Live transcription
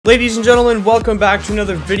Ladies and gentlemen, welcome back to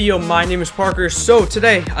another video. My name is Parker. So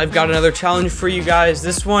today I've got another challenge for you guys.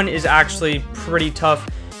 This one is actually pretty tough.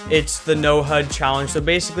 It's the no HUD challenge. So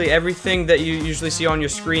basically everything that you usually see on your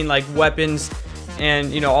screen, like weapons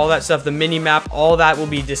and all that stuff, the mini map, all that will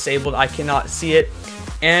be disabled. I cannot see it,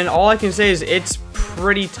 and all I can say is it's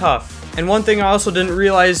pretty tough. And one thing I also didn't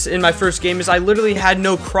realize in my first game is I literally had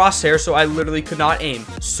no crosshair, so I literally could not aim.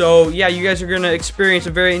 So yeah, you guys are going to experience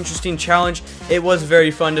a very interesting challenge. It was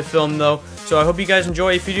very fun to film though, so I hope you guys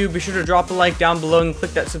enjoy. If you do, be sure to drop a like down below and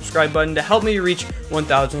click that subscribe button to help me reach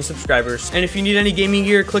 1,000 subscribers. And if you need any gaming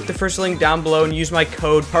gear, click the first link down below and use my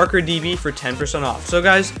code ParkerDV for 10% off. So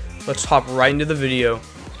guys, let's hop right into the video.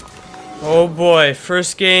 Oh boy,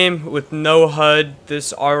 first game with no HUD.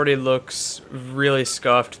 This already looks really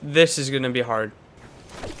scuffed. This is gonna be hard.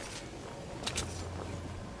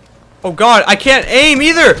 Oh god, I can't aim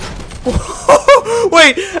either!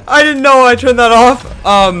 Wait, I didn't know I turned that off.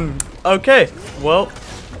 Okay, well,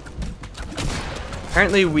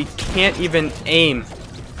 apparently we can't even aim.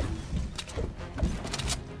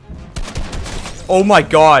 Oh my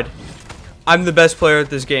god, I'm the best player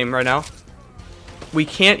at this game right now. We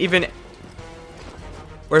can't even...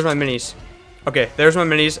 Where's my minis? Okay, there's my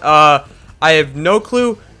minis. I have no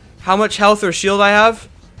clue how much health or shield I have.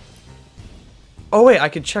 Oh wait, I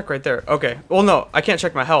can check right there. Okay. Well, no, I can't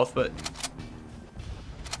check my health, but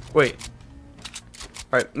wait.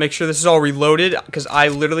 All right, make sure this is all reloaded because I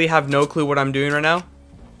literally have no clue what I'm doing right now.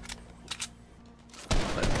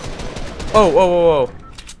 Oh, whoa, whoa, whoa.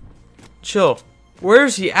 Chill. Where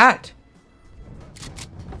is he at?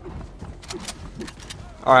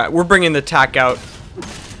 All right, we're bringing the tack out.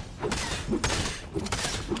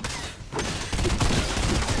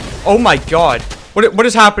 Oh my god. What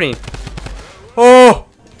is happening? Oh!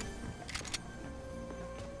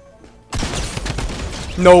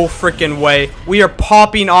 No freaking way. We are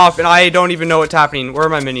popping off and I don't even know what's happening. Where are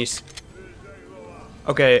my minis?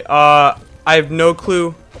 Okay, I have no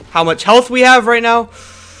clue how much health we have right now.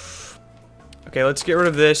 Okay, let's get rid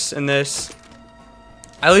of this and this.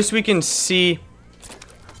 At least we can see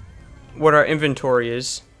what our inventory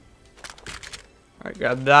is. Alright,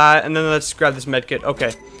 grab that, and then let's grab this medkit.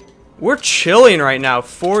 Okay. We're chilling right now.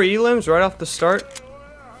 4 elims right off the start.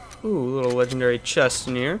 Ooh, little legendary chest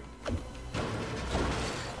in here.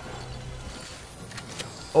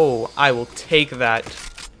 Oh, I will take that.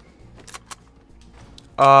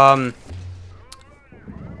 Well.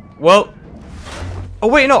 Oh,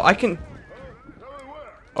 wait, no, I can...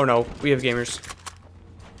 Oh, no, we have gamers.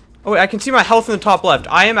 Oh, wait, I can see my health in the top left.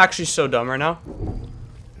 I am actually so dumb right now.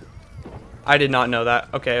 I did not know that.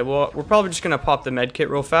 Okay, well, we're probably just gonna pop the med kit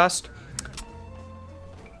real fast.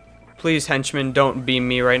 Please, henchman, don't beam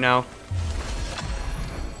me right now.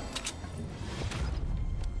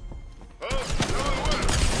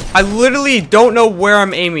 I literally don't know where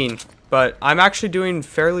I'm aiming, but I'm actually doing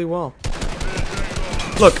fairly well.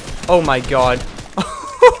 Look, oh my god.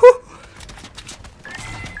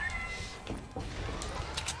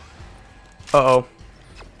 Uh-oh.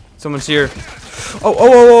 Someone's here. Oh,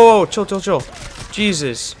 oh, chill, chill, chill.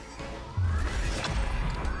 Jesus.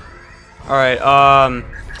 Alright, I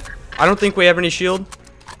don't think we have any shield.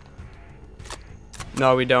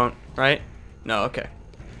 No, we don't, right? No, okay.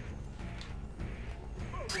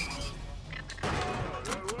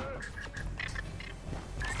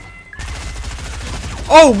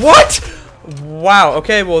 Oh, what? Wow,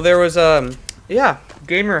 okay, well, there was, yeah,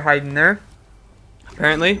 gamer hiding there.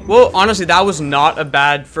 Apparently. Well, honestly, that was not a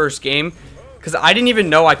bad first game. Because I didn't even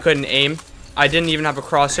know I couldn't aim. I didn't even have a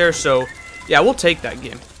crosshair, so yeah, we'll take that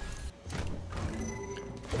game.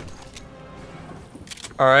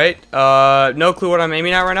 Alright, no clue what I'm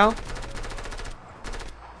aiming at right now.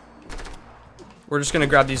 We're just gonna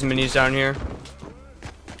grab these minis down here.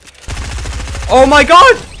 Oh my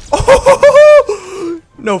god!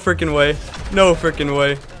 No freaking way. No freaking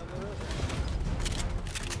way.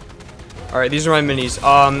 Alright, these are my minis.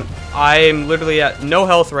 I'm literally at no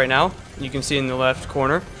health right now. You can see in the left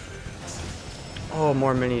corner. Oh,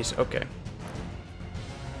 more minis. Okay.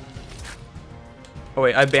 Oh,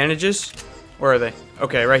 wait. I have bandages? Where are they?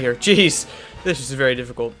 Okay, right here. Jeez. This is very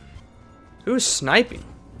difficult. Who is sniping?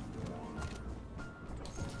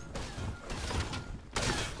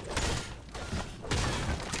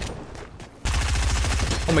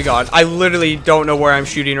 Oh my god. I literally don't know where I'm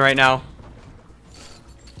shooting right now.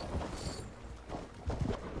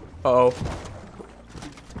 Uh-oh.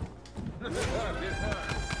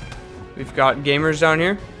 We've got gamers down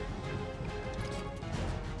here.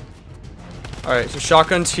 Alright, so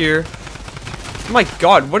shotgun's here. Oh my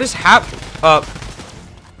god, what is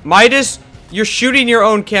Midas, you're shooting your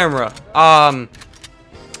own camera.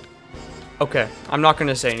 Okay, I'm not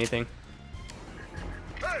gonna say anything.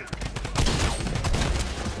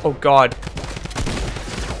 Oh god.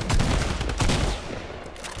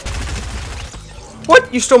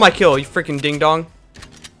 What? You stole my kill, you freaking ding dong.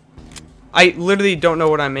 I literally don't know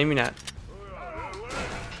what I'm aiming at.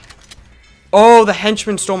 Oh, the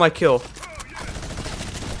henchman stole my kill.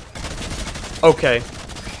 Okay.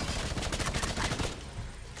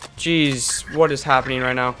 Jeez, what is happening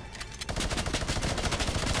right now?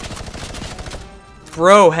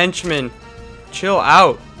 Bro, henchman, chill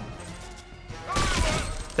out.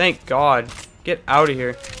 Thank God. Get out of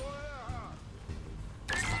here.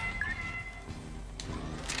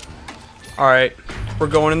 Alright, we're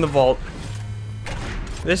going in the vault.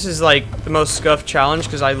 This is like the most scuffed challenge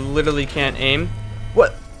because I literally can't aim.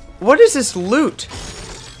 What is this loot?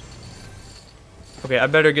 Okay, I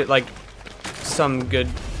better get like some good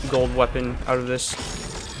gold weapon out of this.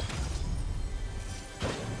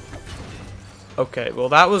 Okay, well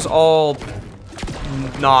that was all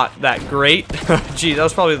not that great. Gee, that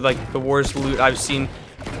was probably like the worst loot I've seen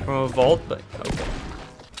from a vault, but okay.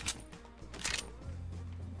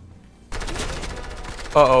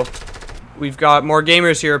 Uh-oh. We've got more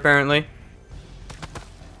gamers here apparently.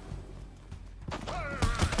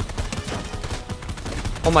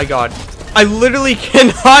 Oh my god. I literally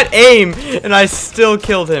cannot aim and I still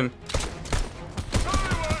killed him.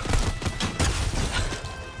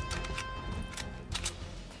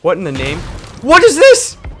 What in the name? What is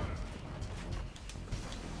this?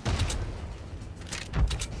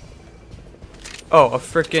 Oh, a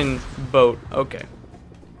freaking boat. Okay.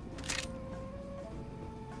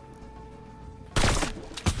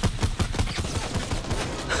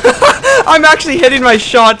 I'm actually hitting my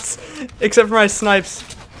shots, except for my snipes.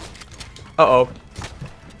 Uh-oh.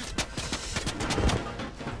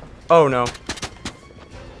 Oh no.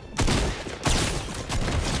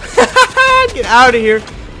 Get out of here.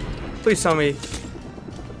 Please tell me.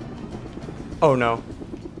 Oh no.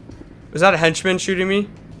 Was that a henchman shooting me?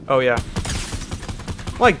 Oh yeah.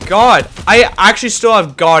 My god. I actually still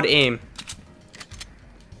have god aim.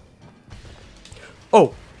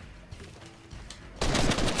 Oh.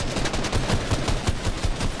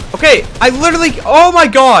 Okay, I literally, oh my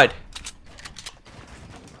god.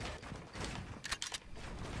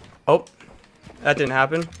 Oh, that didn't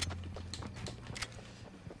happen.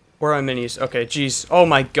 Where are my minis? Okay, jeez. Oh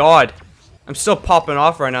my god. I'm still popping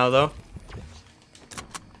off right now, though.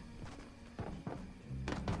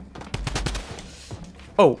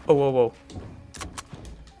 Oh, oh, whoa, whoa.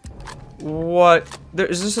 What?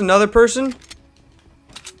 Is this another person?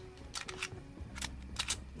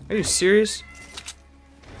 Are you serious?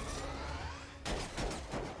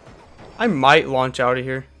 I might launch out of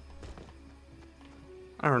here.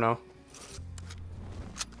 I don't know.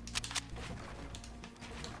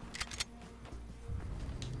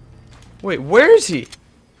 Wait, where is he?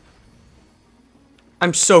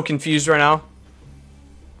 I'm so confused right now.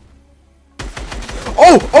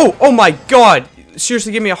 Oh my god!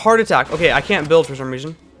 Seriously, give me a heart attack. Okay, I can't build for some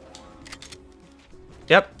reason.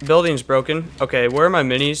 Yep, building's broken. Okay, where are my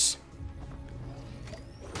minis?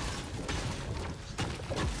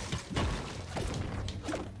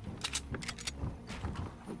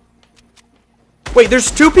 Wait,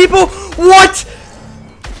 there's two people? What?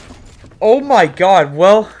 Oh my god.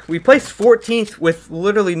 Well, we placed 14th with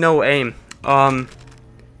literally no aim.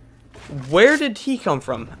 Where did he come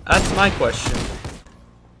from? That's my question.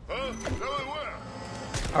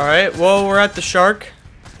 Alright, well, we're at the shark.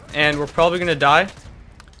 And we're probably gonna die.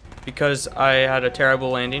 Because I had a terrible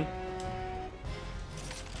landing.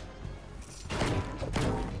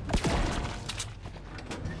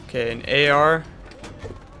 Okay, an AR.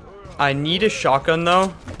 I need a shotgun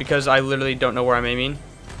though, because I literally don't know where I'm aiming.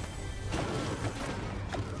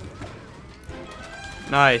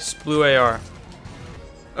 Nice, blue AR.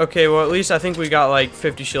 Okay, well at least I think we got like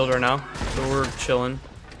 50 shield right now, so we're chilling.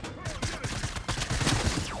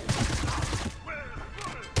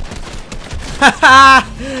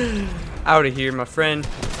 Out of here, my friend.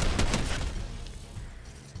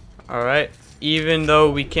 Alright, even though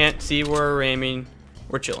we can't see where we're aiming,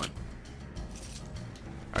 we're chilling.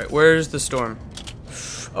 Alright, where's the storm?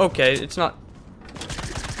 Okay, it's not...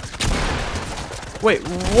 Wait,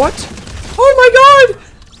 what? Oh my god!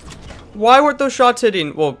 Why weren't those shots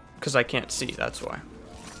hitting? Well, because I can't see, that's why.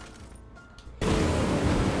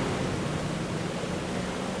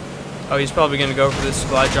 Oh, he's probably gonna go for this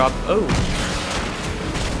supply drop. Oh.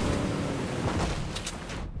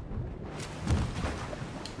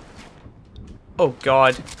 Oh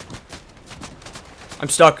god. I'm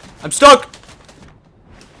stuck. I'm stuck!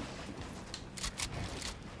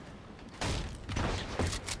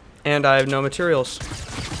 And I have no materials.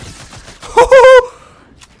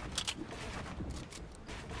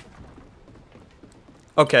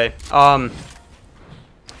 Okay,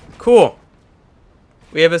 cool.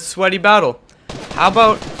 We have a sweaty battle. How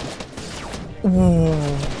about... Ooh.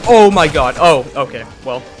 Oh my god. Oh, okay.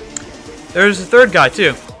 Well, there's a third guy,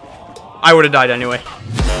 too. I would have died anyway.